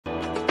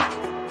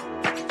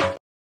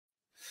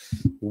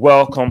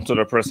Welcome to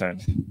the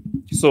present.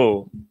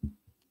 So,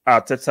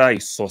 Arteta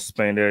is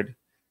suspended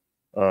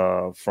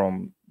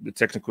from the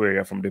technical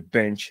area, from the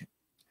bench,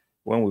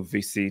 when we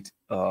visit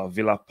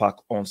Villa Park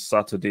on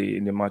Saturday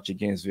in the match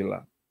against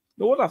Villa.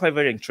 But what I find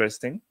very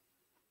interesting,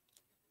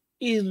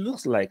 it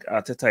looks like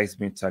Arteta is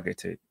being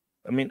targeted.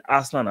 I mean,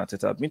 Arsenal and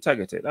Arteta have been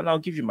targeted. And I'll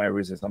give you my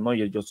reasons. I'm not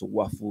here just to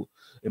waffle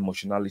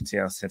emotionality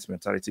and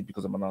sentimentality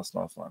because I'm an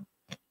Arsenal fan.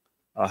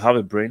 I have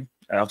a brain.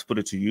 I have to put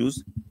it to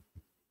use.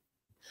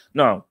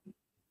 Now,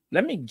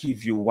 let me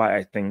give you why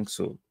I think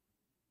so.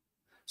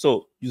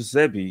 So,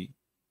 Eusebi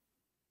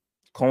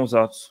comes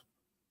out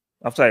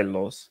after a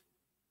loss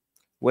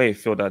where he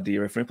felt that the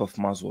referee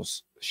performance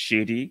was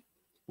shady,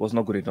 was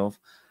not good enough.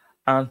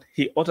 And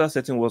he uttered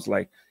certain words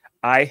like,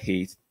 I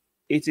hate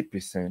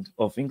 80%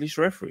 of English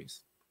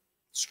referees.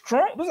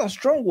 Strong, those are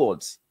strong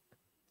words.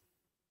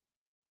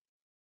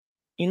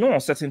 In no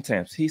uncertain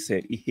terms, he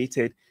said he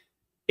hated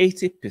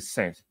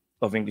 80%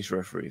 of English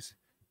referees.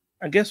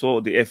 And guess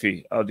what the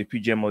FA or the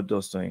PGMO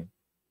does to him?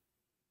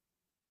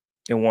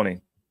 A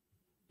warning.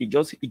 He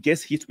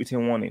gets hit with a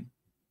warning.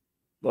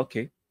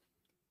 Okay.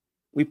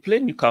 We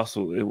played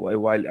Newcastle a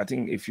while, I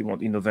think if you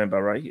want, in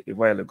November, right? A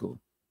while ago.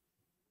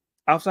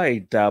 After a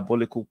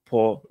diabolical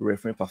poor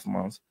referee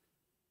performance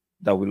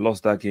that we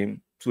lost that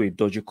game to a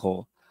dodgy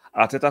call,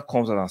 Arteta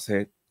comes out and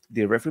said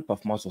the referee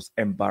performance was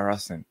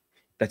embarrassing,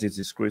 that is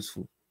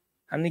disgraceful.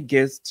 And he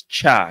gets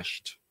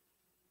charged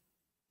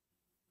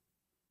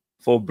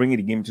for bringing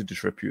the game into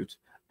disrepute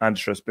and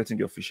disrespecting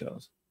the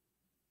officials.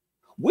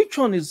 Which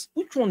one is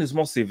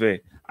more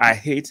severe? I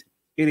hate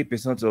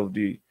 80% of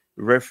the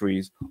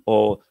referees,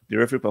 or the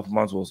referee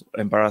performance was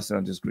embarrassing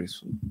and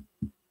disgraceful.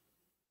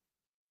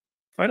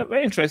 Find it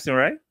very interesting,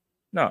 right?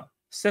 Now,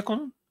 let's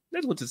go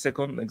to the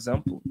second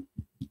example.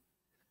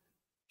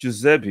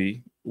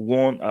 Giuseppe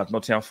won at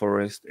Nottingham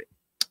Forest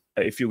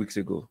a few weeks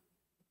ago,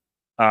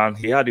 and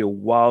he had a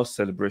wild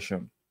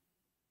celebration,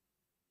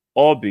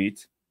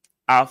 albeit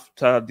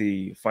after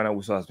the final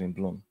whistle has been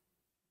blown.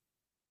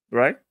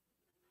 Right?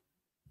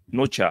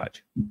 No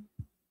charge.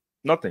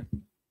 Nothing.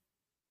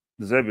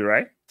 Giuseppe,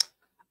 right?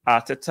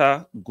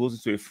 Arteta goes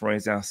into a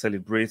frenzy and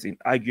celebrates in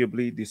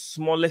arguably the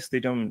smallest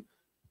stadium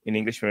in the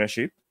English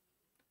Premiership,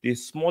 the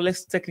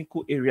smallest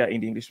technical area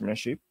in the English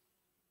Premiership.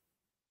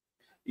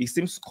 His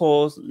team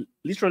scores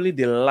literally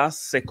the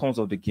last seconds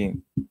of the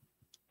game,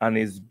 and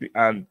is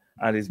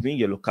being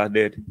yellow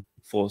carded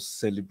for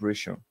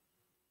celebration,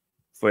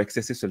 for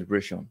excessive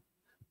celebration.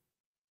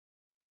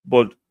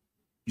 But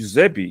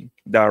Giuseppe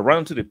that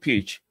ran to the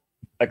pitch,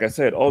 like I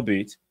said,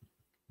 albeit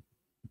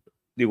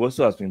the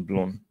whistle has been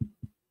blown,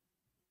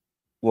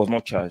 was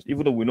not charged,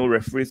 even though we know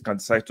referees can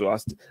decide to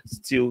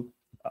still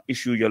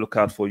issue yellow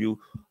card for you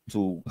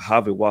to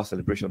have a wild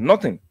celebration.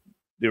 Nothing.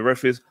 The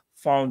referees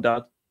found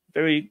that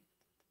very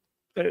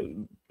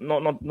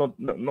not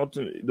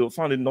they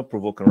found it not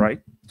provoking, right?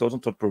 It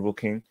wasn't thought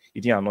provoking.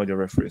 It didn't annoy the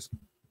referees.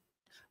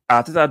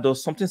 Arteta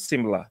does something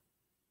similar.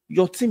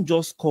 Your team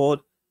just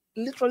scored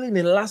literally in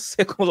the last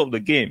seconds of the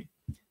game.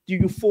 The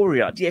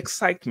euphoria, the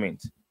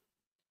excitement.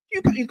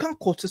 You can't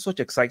curtail such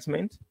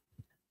excitement.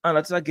 And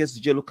Arteta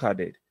gets yellow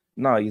carded.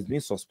 Now he's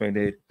being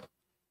suspended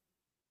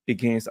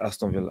against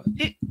Aston Villa.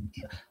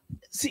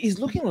 It's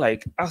looking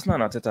like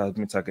Arsenal and Arteta has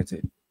been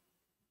targeted.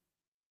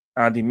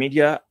 And the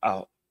media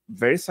are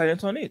very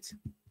silent on it.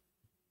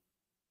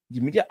 The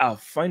media are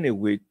finding a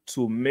way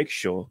to make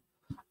sure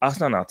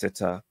Arsenal and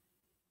Arteta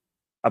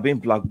are being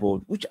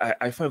blackballed, which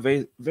I find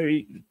very,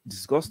 very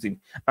disgusting.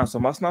 And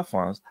some Arsenal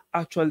fans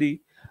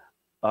actually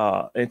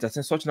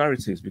entertain such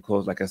narratives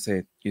because, like I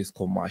said, it's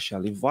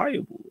commercially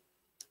viable.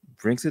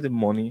 Brings in the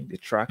money, the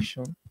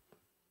traction.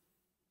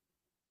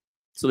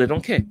 So they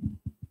don't care.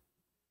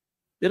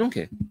 They don't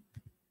care.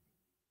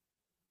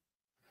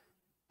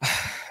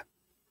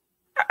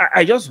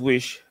 I just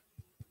wish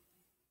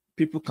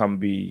people can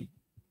be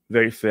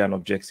very fair and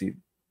objective,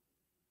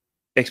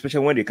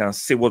 especially when they can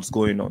say what's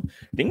going on.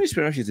 The English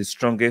Premiership is the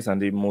strongest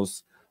and the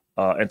most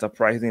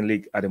enterprising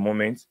league at the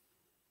moment,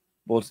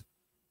 but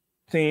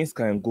things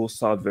can go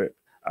south very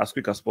as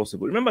quick as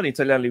possible. Remember, the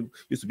Italian league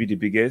used to be the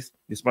biggest,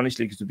 the Spanish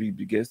league used to be the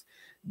biggest.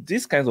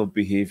 This kinds of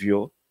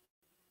behavior,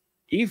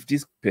 if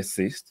this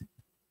persists,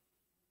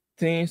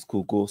 things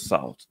could go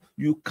south.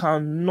 You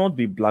cannot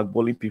be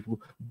blackballing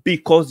people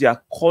because they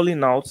are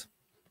calling out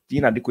the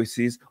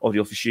inadequacies of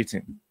the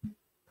officiating.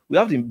 We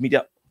have the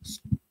media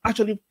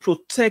actually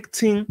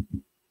protecting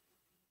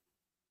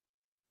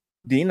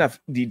the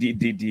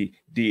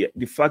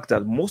fact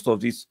that most of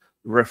these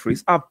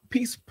referees are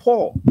piss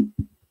poor.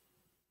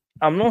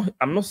 I'm not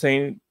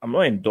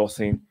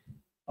endorsing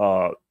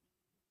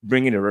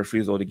bringing the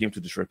referees or the game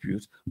to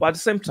disrepute, but at the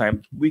same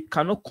time, we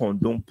cannot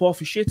condone poor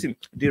officiating.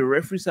 The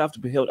referees have to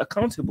be held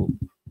accountable.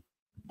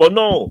 But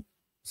no,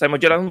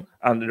 Simon Jordan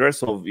and the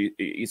rest of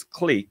his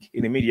clique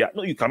in the media,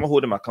 no, you cannot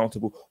hold them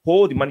accountable.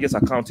 Hold the managers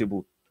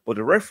accountable. But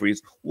the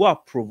referees who are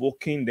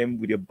provoking them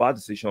with their bad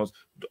decisions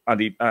and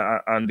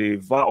the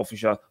VAR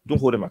officials, don't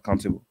hold them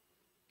accountable.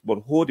 But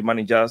hold the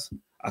managers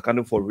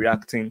accountable for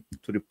reacting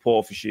to the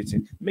poor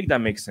officiating. Make that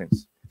make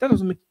sense. That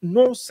doesn't make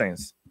no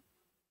sense.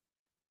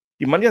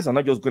 The managers are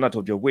not just going out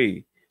of their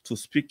way to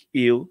speak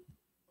ill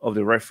of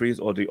the referees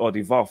or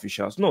the VAR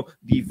officials. No,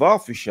 the VAR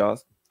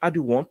officials are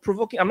the one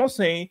provoking. I'm not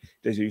saying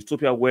there's a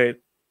utopia where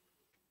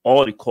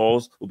all the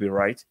calls will be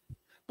right,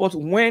 but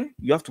when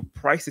you have to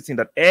price it in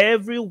that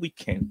every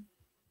weekend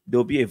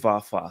there'll be a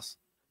VAR fast,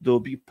 there'll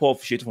be poor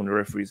officiating from the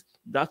referees,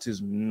 that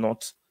is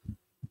not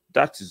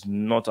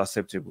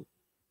acceptable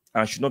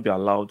and should not be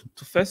allowed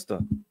to fester.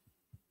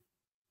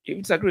 If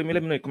you disagree with me,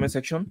 let me know in the comment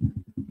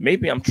section.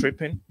 Maybe I'm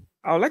tripping.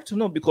 I would like to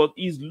know, because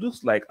it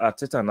looks like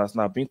Arteta and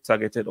Arsenal are being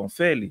targeted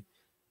unfairly.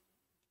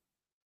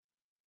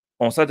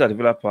 On Saturday at the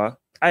Villa Park,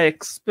 I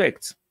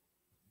expect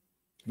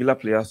Villa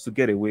players to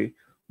get away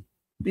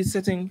with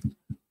certain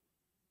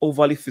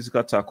overly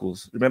physical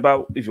tackles.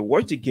 Remember, if you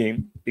watch the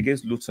game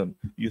against Luton,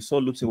 you saw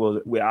Luton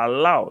were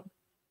allowed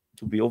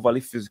to be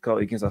overly physical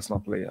against Arsenal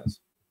players.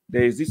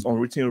 There is this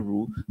unwritten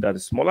rule that the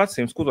smaller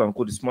teams, quote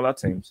unquote, the smaller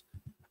teams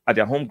at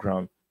their home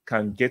ground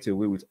can get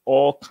away with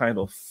all kind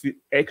of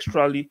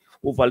extrally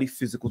overly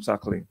physical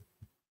tackling.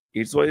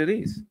 It's what it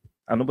is,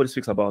 and nobody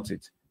speaks about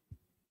it.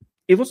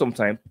 Even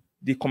sometimes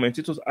the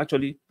commentators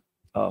actually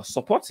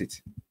support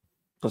it,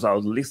 because I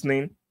was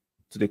listening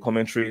to the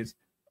commentaries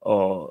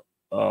of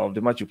the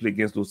match you play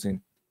against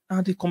Luton,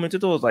 and the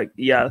commentator was like,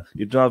 "Yeah,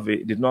 they don't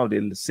have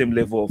the same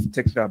level of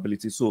technical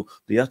ability, so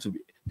they have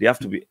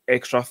to be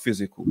extra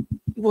physical."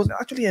 He was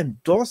actually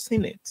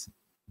endorsing it.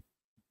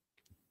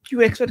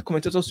 You expect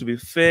commentators to be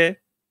fair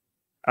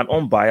and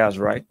unbiased,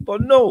 right? But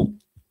no,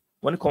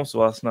 when it comes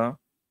to us now,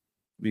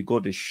 we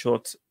got the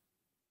short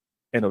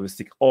end of the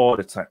stick all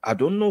the time. I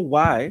don't know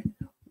why,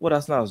 what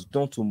Arsenal has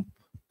done to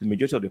the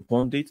majority of the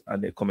pundits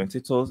and the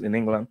commentators in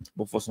England,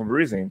 but for some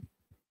reason,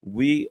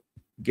 we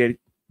get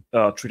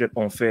treated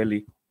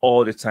unfairly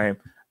all the time,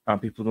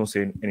 and people don't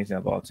say anything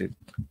about it.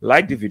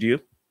 Like the video,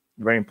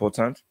 very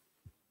important.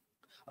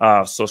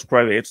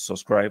 Subscribe here to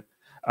subscribe,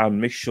 and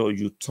make sure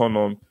you turn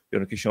on the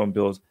notification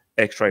bells,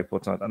 extra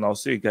important. And I'll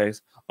see you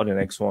guys on the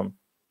next one.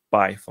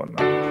 Bye for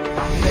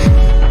now.